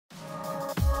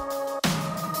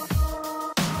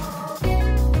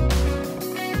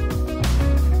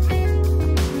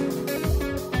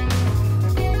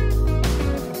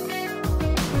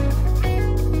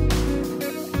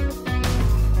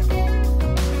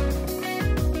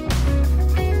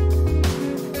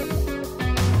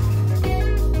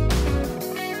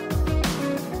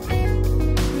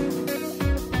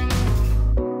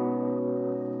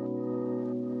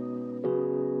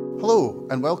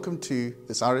and welcome to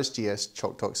this RSGS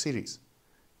Chalk Talks series.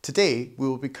 Today we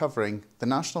will be covering the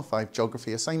National 5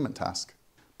 Geography assignment task.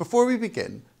 Before we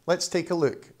begin, let's take a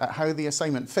look at how the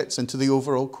assignment fits into the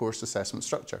overall course assessment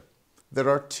structure. There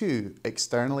are two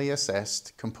externally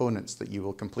assessed components that you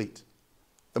will complete.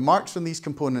 The marks from these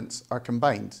components are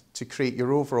combined to create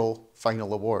your overall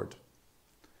final award.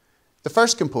 The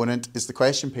first component is the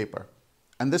question paper,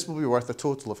 and this will be worth a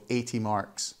total of 80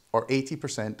 marks, or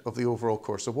 80% of the overall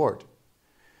course award.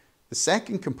 The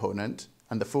second component,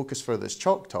 and the focus for this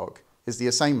Chalk Talk, is the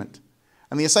assignment.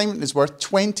 And the assignment is worth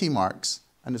 20 marks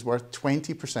and is worth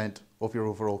 20% of your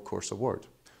overall course award.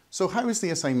 So how is the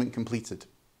assignment completed?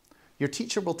 Your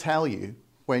teacher will tell you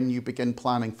when you begin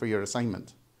planning for your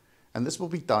assignment. And this will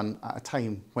be done at a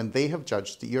time when they have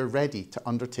judged that you're ready to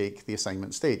undertake the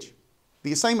assignment stage.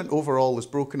 The assignment overall is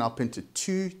broken up into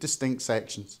two distinct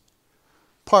sections.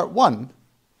 Part 1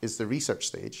 is the research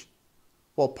stage,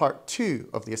 while part 2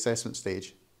 of the assessment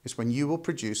stage is when you will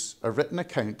produce a written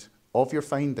account of your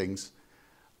findings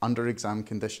under exam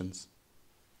conditions.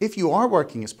 If you are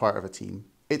working as part of a team,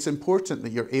 it's important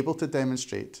that you're able to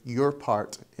demonstrate your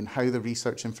part in how the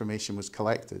research information was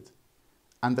collected,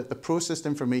 and that the processed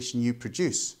information you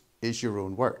produce is your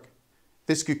own work.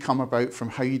 This could come about from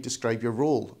how you describe your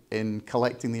role in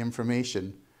collecting the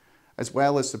information, as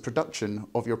well as the production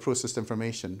of your processed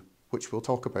information, which we'll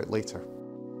talk about later.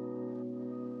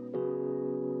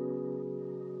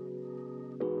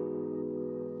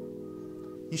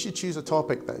 You should choose a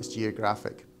topic that is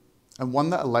geographic, and one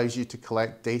that allows you to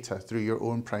collect data through your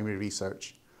own primary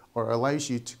research, or allows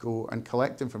you to go and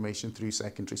collect information through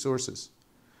secondary sources.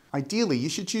 Ideally, you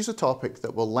should choose a topic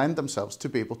that will lend themselves to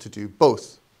be able to do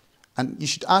both. And you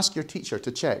should ask your teacher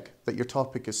to check that your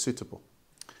topic is suitable.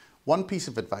 One piece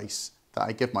of advice that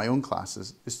I give my own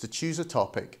classes is to choose a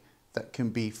topic that can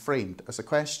be framed as a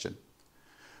question.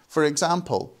 For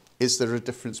example, is there a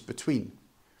difference between?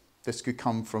 This could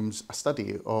come from a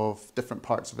study of different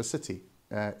parts of a city.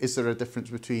 Is there a difference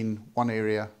between one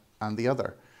area and the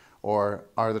other? Or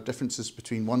are there differences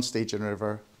between one stage in a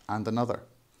river and another?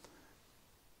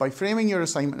 By framing your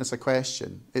assignment as a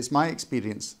question, it's my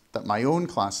experience that my own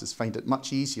classes find it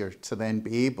much easier to then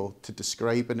be able to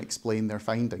describe and explain their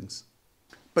findings.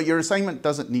 But your assignment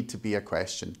doesn't need to be a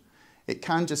question. It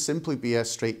can just simply be a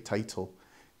straight title.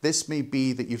 This may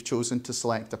be that you've chosen to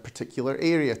select a particular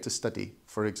area to study.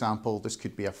 For example, this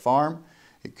could be a farm,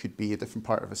 it could be a different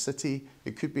part of a city,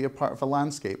 it could be a part of a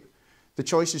landscape. The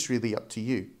choice is really up to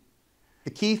you. The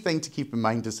key thing to keep in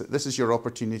mind is that this is your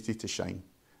opportunity to shine,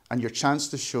 and your chance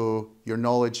to show your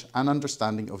knowledge and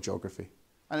understanding of geography.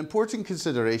 An important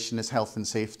consideration is health and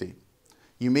safety.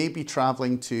 You may be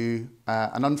travelling to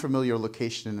an unfamiliar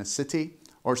location in a city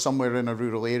or somewhere in a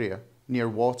rural area near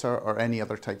water or any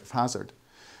other type of hazard.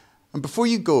 And before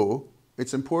you go,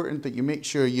 it's important that you make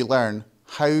sure you learn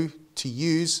how to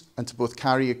use and to both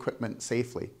carry equipment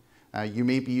safely. You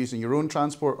may be using your own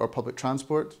transport or public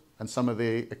transport, and some of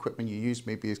the equipment you use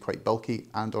maybe is quite bulky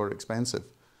and or expensive.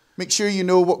 Make sure you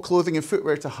know what clothing and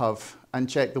footwear to have and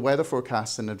check the weather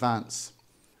forecasts in advance.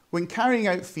 When carrying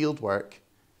out field work,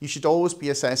 you should always be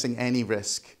assessing any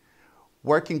risk.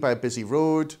 Working by a busy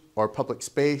road or public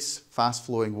space, fast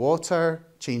flowing water,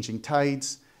 changing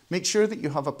tides, make sure that you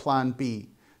have a plan B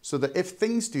so that if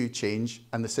things do change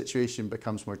and the situation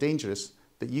becomes more dangerous,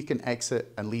 that you can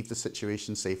exit and leave the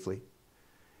situation safely.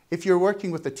 If you're working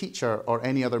with a teacher or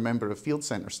any other member of Field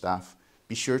Centre staff,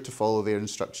 be sure to follow their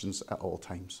instructions at all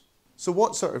times. So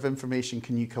what sort of information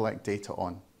can you collect data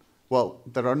on? Well,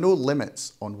 there are no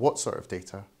limits on what sort of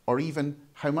data, or even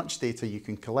how much data you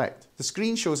can collect. The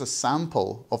screen shows a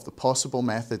sample of the possible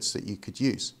methods that you could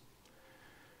use.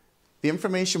 The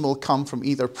information will come from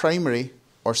either primary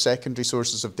or secondary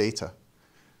sources of data.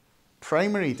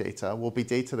 Primary data will be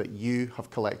data that you have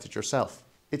collected yourself.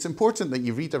 It's important that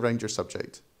you read around your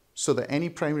subject so that any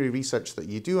primary research that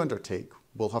you do undertake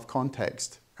will have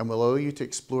context and will allow you to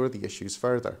explore the issues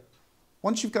further.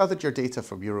 Once you've gathered your data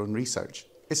from your own research,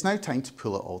 it's now time to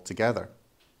pull it all together.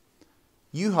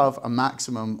 You have a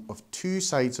maximum of 2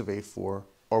 sides of A4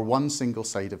 or 1 single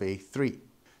side of A3.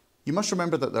 You must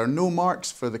remember that there are no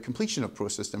marks for the completion of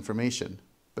processed information,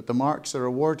 but the marks are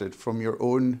awarded from your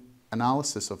own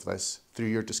analysis of this through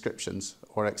your descriptions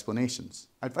or explanations.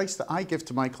 Advice that I give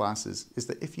to my classes is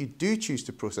that if you do choose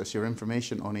to process your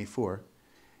information on A4,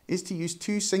 is to use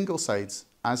 2 single sides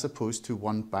as opposed to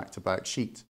 1 back-to-back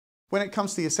sheet. When it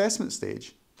comes to the assessment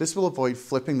stage, this will avoid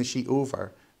flipping the sheet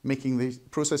over, making the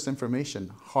processed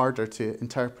information harder to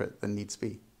interpret than needs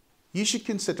be. You should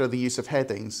consider the use of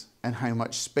headings and how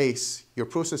much space your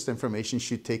processed information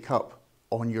should take up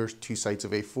on your 2 sides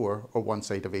of A4 or 1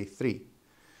 side of A3.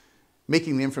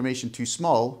 Making the information too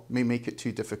small may make it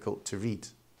too difficult to read.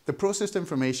 The processed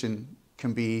information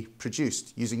can be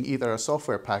produced using either a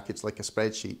software package like a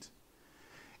spreadsheet.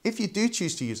 If you do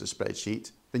choose to use a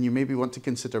spreadsheet, then you maybe want to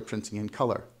consider printing in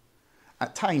colour.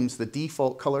 At times, the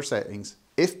default colour settings,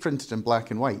 if printed in black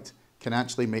and white, can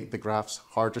actually make the graphs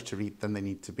harder to read than they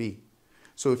need to be.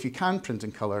 So if you can print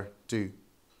in colour, do.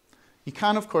 You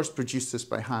can of course produce this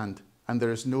by hand, and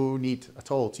there is no need at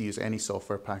all to use any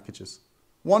software packages.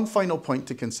 One final point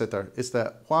to consider is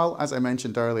that while, as I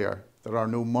mentioned earlier, there are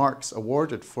no marks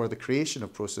awarded for the creation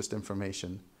of processed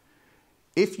information,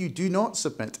 if you do not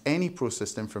submit any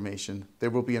processed information, there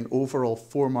will be an overall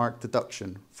 4-mark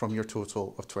deduction from your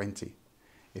total of 20.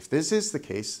 If this is the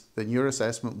case, then your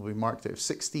assessment will be marked out of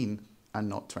 16 and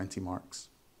not 20 marks.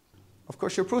 Of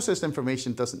course, your processed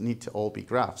information doesn't need to all be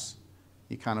graphs.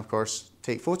 You can, of course,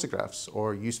 take photographs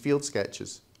or use field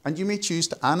sketches, and you may choose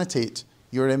to annotate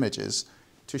your images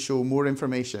to show more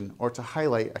information or to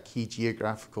highlight a key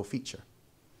geographical feature.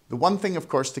 The one thing, of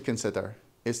course, to consider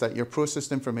is that your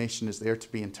processed information is there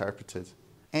to be interpreted.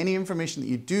 Any information that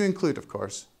you do include, of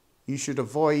course, you should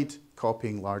avoid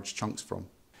copying large chunks from.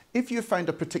 If you found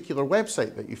a particular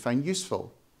website that you find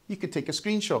useful, you could take a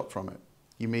screenshot from it.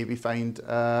 You maybe find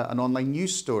an online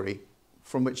news story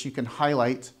from which you can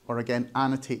highlight or again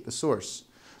annotate the source.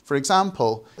 For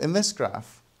example, in this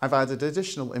graph, I've added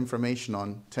additional information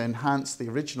on to enhance the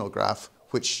original graph,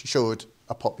 which showed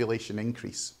a population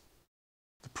increase.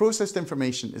 The processed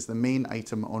information is the main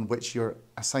item on which your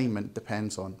assignment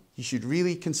depends on. You should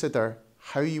really consider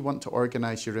how you want to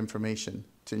organise your information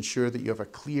to ensure that you have a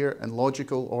clear and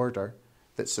logical order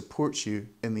that supports you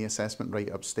in the assessment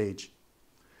write-up stage.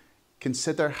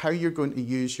 Consider how you're going to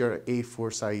use your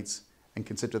A4 sides and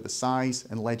consider the size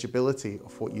and legibility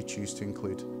of what you choose to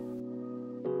include.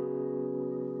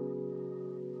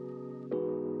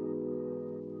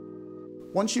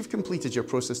 Once you've completed your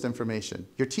processed information,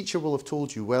 your teacher will have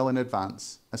told you well in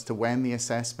advance as to when the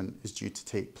assessment is due to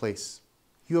take place.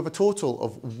 You have a total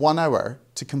of 1 hour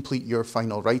to complete your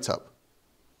final write-up.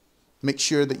 Make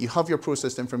sure that you have your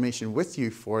processed information with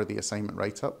you for the assignment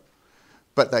write-up,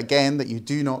 but again, that you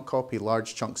do not copy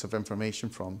large chunks of information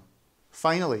from.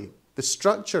 Finally, the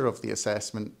structure of the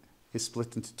assessment is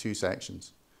split into 2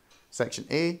 sections. Section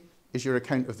A is your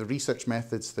account of the research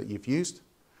methods that you've used,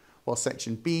 while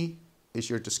Section B is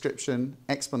your description,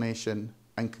 explanation,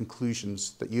 and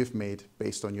conclusions that you've made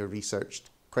based on your researched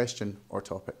question or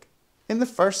topic. In the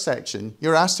first section,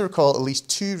 you're asked to recall at least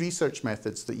 2 research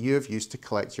methods that you have used to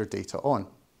collect your data on.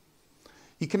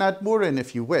 You can add more in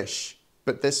if you wish,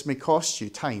 but this may cost you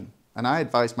time, and I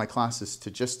advise my classes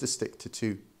to stick to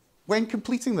 2. When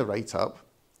completing the write-up,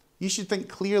 you should think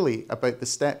clearly about the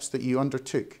steps that you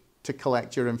undertook to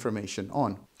collect your information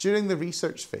on. During the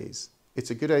research phase, it's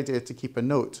a good idea to keep a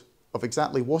note of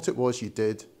exactly what it was you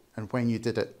did and when you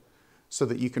did it, so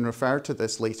that you can refer to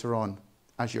this later on,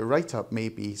 as your write-up may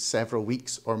be several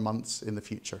weeks or months in the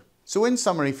future. So in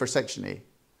summary for Section A,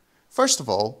 first of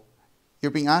all,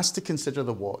 you're being asked to consider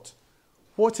the what.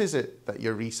 What is it that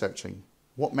you're researching?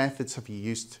 What methods have you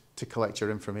used to collect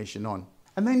your information on?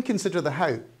 And then consider the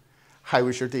how. How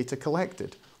was your data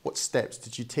collected? What steps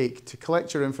did you take to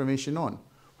collect your information on?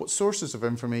 What sources of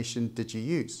information did you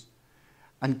use?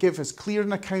 And give as clear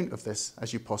an account of this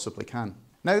as you possibly can.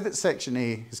 Now that Section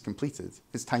A is completed,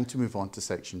 it's time to move on to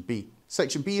Section B.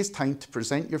 Section B is time to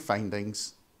present your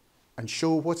findings and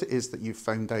show what it is that you've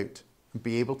found out and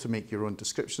be able to make your own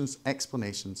descriptions,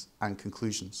 explanations, and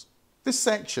conclusions. This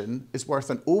section is worth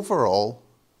an overall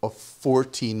of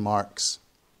 14 marks.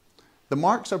 The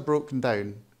marks are broken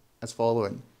down as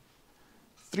following.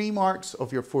 3 marks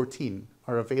of your 14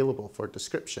 are available for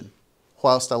description,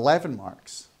 whilst 11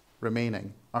 marks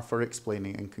remaining are for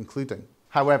explaining and concluding.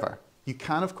 However, you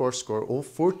can of course score all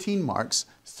 14 marks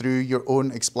through your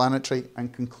own explanatory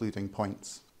and concluding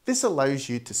points. This allows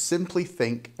you to simply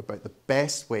think about the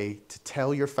best way to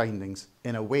tell your findings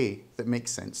in a way that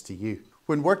makes sense to you.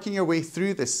 When working your way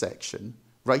through this section,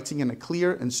 writing in a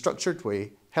clear and structured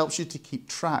way helps you to keep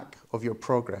track of your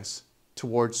progress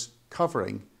towards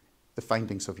covering the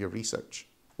findings of your research.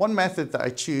 One method that I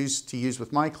choose to use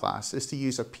with my class is to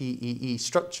use a PEE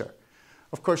structure.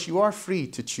 Of course, you are free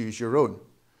to choose your own.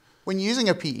 When using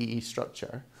a PEE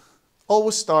structure,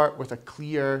 always start with a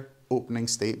clear opening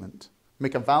statement.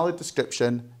 Make a valid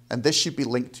description, and this should be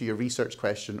linked to your research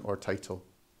question or title.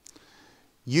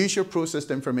 Use your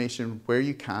processed information where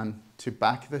you can to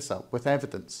back this up with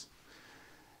evidence.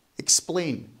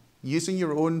 Explain, using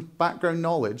your own background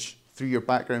knowledge through your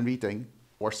background reading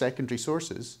or secondary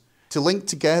sources, to link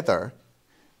together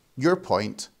your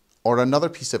point or another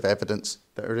piece of evidence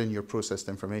that are in your processed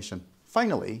information.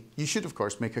 Finally, you should of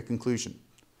course make a conclusion.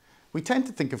 We tend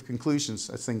to think of conclusions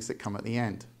as things that come at the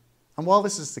end. And while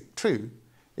this is true,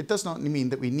 it does not mean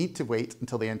that we need to wait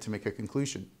until the end to make a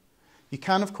conclusion. You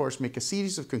can of course make a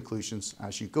series of conclusions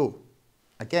as you go.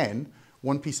 Again,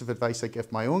 one piece of advice I give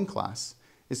my own class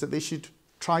is that they should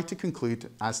try to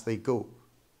conclude as they go.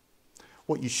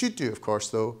 What you should do, of course,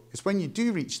 though, is when you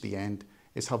do reach the end,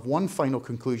 is have one final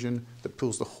conclusion that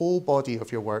pulls the whole body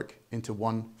of your work into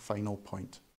one final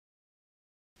point.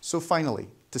 So finally,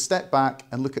 to step back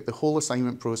and look at the whole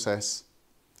assignment process,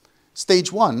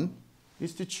 stage 1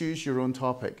 is to choose your own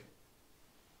topic.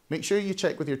 Make sure you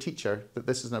check with your teacher that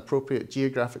this is an appropriate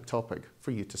geographic topic for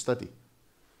you to study.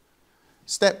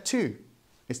 Step 2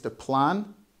 is to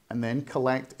plan and then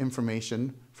collect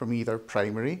information from either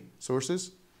primary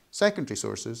sources, secondary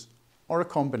sources, or a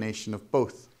combination of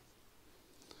both.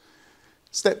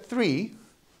 Step 3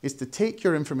 is to take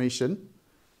your information,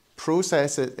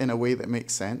 process it in a way that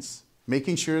makes sense,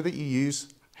 making sure that you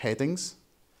use headings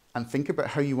and think about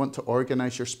how you want to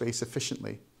organise your space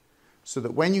efficiently so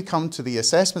that when you come to the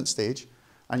assessment stage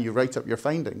and you write up your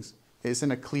findings, it's in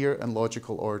a clear and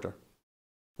logical order.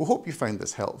 We hope you found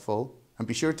this helpful and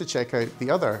be sure to check out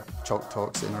the other Chalk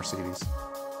Talks in our series.